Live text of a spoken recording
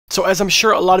So as I'm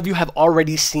sure a lot of you have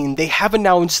already seen, they have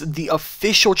announced the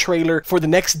official trailer for the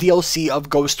next DLC of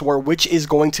Ghost War, which is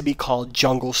going to be called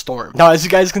Jungle Storm. Now, as you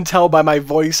guys can tell by my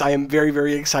voice, I am very,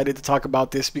 very excited to talk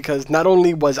about this because not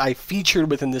only was I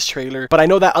featured within this trailer, but I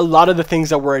know that a lot of the things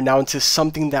that were announced is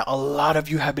something that a lot of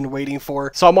you have been waiting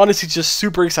for. So I'm honestly just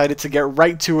super excited to get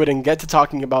right to it and get to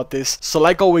talking about this. So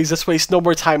like always, let's waste no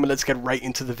more time and let's get right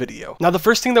into the video. Now, the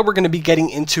first thing that we're going to be getting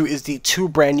into is the 2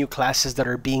 brand new classes that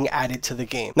are being added to the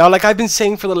game. Now, like I've been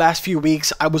saying for the last few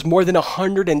weeks, I was more than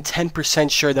 110%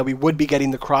 sure that we would be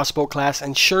getting the crossbow class,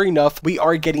 and sure enough, we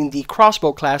are getting the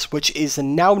crossbow class, which is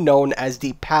now known as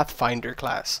the Pathfinder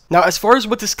class. Now, as far as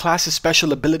what this class's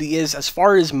special ability is, as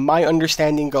far as my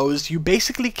understanding goes, you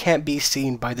basically can't be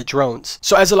seen by the drones.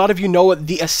 So as a lot of you know,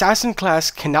 the assassin class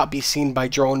cannot be seen by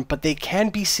drone, but they can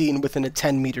be seen within a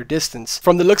 10-meter distance.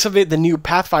 From the looks of it, the new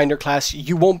Pathfinder class,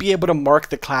 you won't be able to mark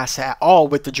the class at all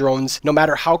with the drones, no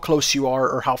matter how close you are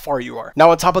or how far you are.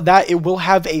 Now, on top of that, it will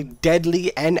have a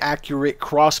deadly and accurate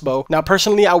crossbow. Now,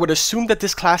 personally, I would assume that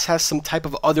this class has some type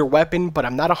of other weapon, but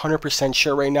I'm not 100%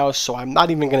 sure right now, so I'm not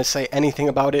even going to say anything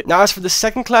about it. Now, as for the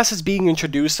second class is being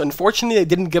introduced, unfortunately, they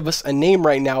didn't give us a name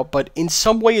right now, but in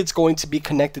some way, it's going to be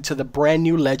connected to the brand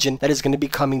new legend that is going to be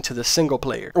coming to the single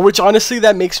player, which honestly,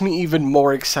 that makes me even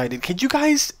more excited. Could you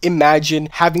guys imagine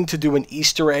having to do an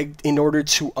Easter egg in order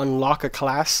to unlock a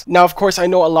class? Now, of course, I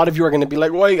know a lot of you are going to be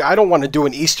like, wait, I don't want to do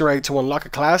an Easter egg to unlock a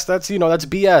class. That's, that's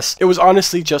BS. It was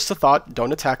honestly just a thought.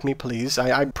 Don't attack me, please.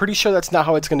 I'm pretty sure that's not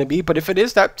how it's going to be, but if it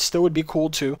is, that still would be cool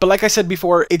too. But like I said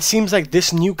before, it seems like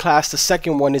this new class, the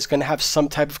second one, is going to have some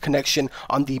type of connection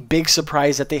on the big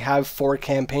surprise that they have for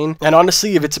campaign. And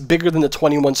honestly, if it's bigger than the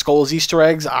 21 Skulls Easter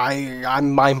eggs,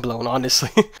 I'm mind blown, honestly.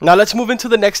 Now let's move into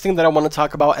the next thing that I want to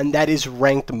talk about, and that is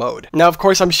ranked mode. Now, of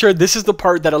course, I'm sure this is the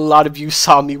part that a lot of you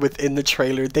saw me within the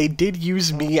trailer. They did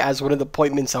use me as one of the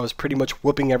appointments. I was pretty much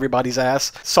whooping everybody's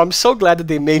ass. So I'm so glad that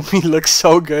they made me look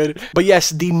so good. But yes,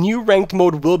 the new ranked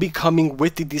mode will be coming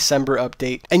with the December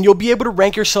update, and you'll be able to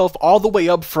rank yourself all the way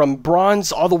up from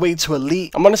bronze all the way to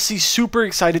elite. I'm honestly super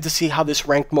excited to see how this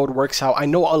ranked mode works out. I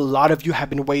know a lot of you have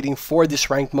been waiting for this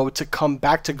ranked mode to come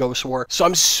back to Ghost War, so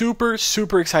I'm super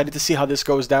excited to see how this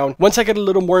goes down. Once I get a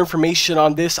little more information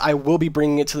on this, I will be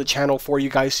bringing it to the channel for you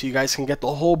guys so you guys can get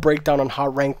the whole breakdown on how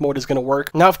ranked mode is going to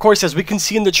work. Now, of course, as we can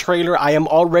see in the trailer, I am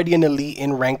already an elite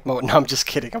in ranked mode. No, I'm just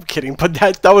kidding. I'm kidding. But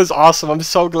that was awesome. I'm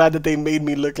so glad that they made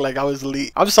me look like I was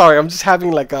elite. I'm sorry. I'm just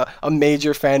having like a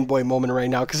major fanboy moment right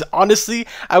now, because honestly,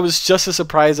 I was just as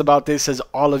surprised about this as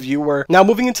all of you were. Now,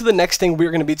 moving into the next thing,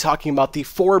 we're going to be talking about the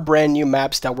 4 brand new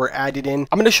maps that were added in.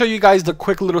 I'm going to show you guys the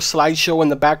quick little slideshow in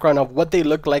the background of what they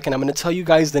look like, and I'm going to tell you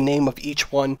guys the name of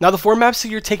each one. Now, the 4 maps that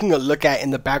you're taking a look at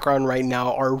in the background right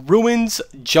now are Ruins,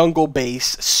 Jungle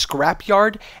Base,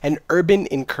 Scrapyard, and Urban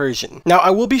Incursion. Now, I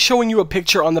will be showing you a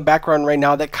picture on the background right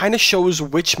now that kind of shows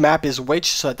which map is which,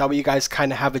 so that way you guys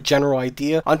kind of have a general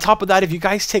idea. On top of that, if you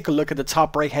guys take a look at the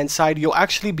top right hand side, you'll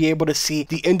actually be able to see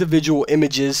the individual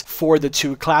images for the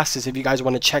 2 classes. If you guys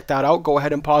want to check that out, go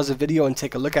ahead and pause the video and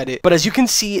take a look at it. But as you can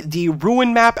see, the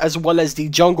Ruin map as well as the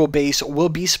Jungle Base will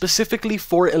be specifically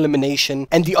for elimination,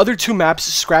 and the other 2 maps,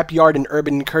 Scrapyard and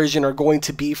Urban Incursion, are going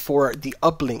to be for the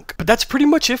uplink. But that's pretty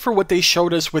much it for what they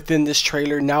showed us within this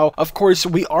trailer. Now, of course,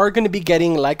 we are going to be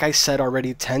getting, like I said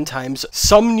already 10 times,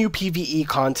 some new PvE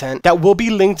content that will be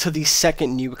linked to the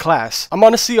second new class. I'm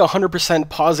honestly 100%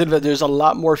 positive that there's a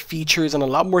lot more features and a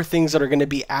lot more things that are going to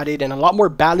be added, and a lot more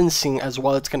balancing as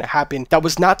well that's going to happen that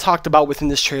was not talked about within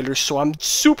this trailer, so I'm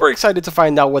super excited to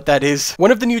find out what that is.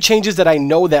 One of the new changes that I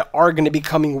know that are going to be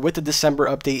coming with the December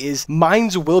update is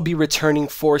mines will be returning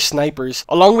for snipers.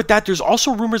 Along with that, there's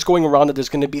also rumors going around that there's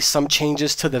going to be some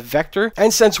changes to the vector,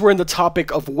 and since we're in the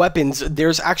topic of weapons,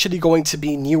 there's actually going to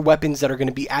be new weapons that are going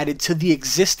to be added to the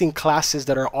existing classes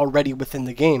that are already within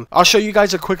the game. I'll show you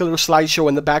guys a quick little slideshow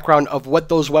in the background of what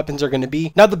those weapons are going to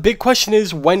be. Now, the big question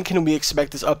is, when can we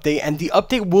expect this update? And the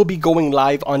update will be going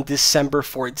live on December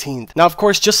 14th. Now, of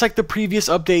course, just like the previous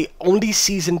update, only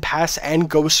Season Pass and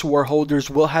Ghost War holders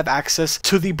will have access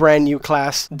to the brand new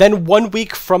class. Then 1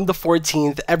 week from the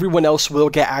 14th, everyone else will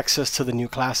get access to the new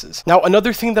classes. Now,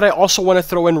 another thing that I also want to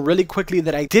throw in really quickly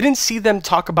that I didn't see them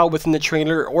talk about within the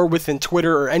trailer or within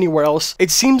Twitter or anywhere else,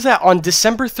 it seems that on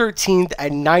December 13th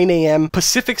at 9 AM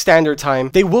Pacific Standard Time,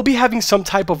 they will be having some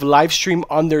type of live stream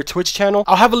on their Twitch channel.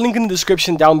 I'll have a link in the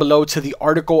description down below to the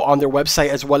article on their website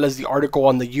as well as the article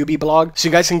on the UB blog, so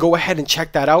you guys can go ahead and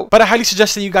check that out. But I highly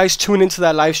suggest that you guys tune into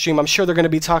that live stream. I'm sure they're going to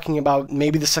be talking about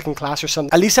maybe the second class or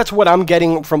something. At least that's what I'm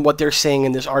getting from what they're saying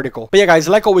in this article. But yeah, guys,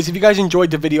 like always, if you guys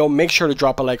enjoyed the video, make sure to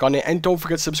drop a like on it, and don't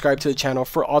forget to subscribe to the channel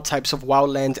for all types of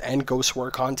Wildlands and Ghost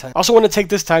War content. I also want to take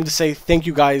this time to say thank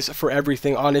you guys guys for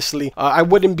everything, honestly. I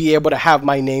wouldn't be able to have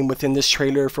my name within this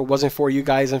trailer if it wasn't for you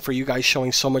guys and for you guys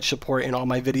showing so much support in all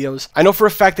my videos. I know for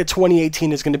a fact that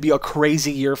 2018 is going to be a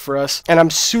crazy year for us, and I'm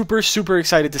super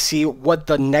excited to see what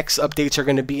the next updates are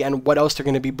going to be and what else they're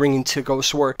going to be bringing to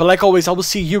Ghost War. But like always, I will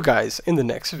see you guys in the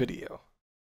next video.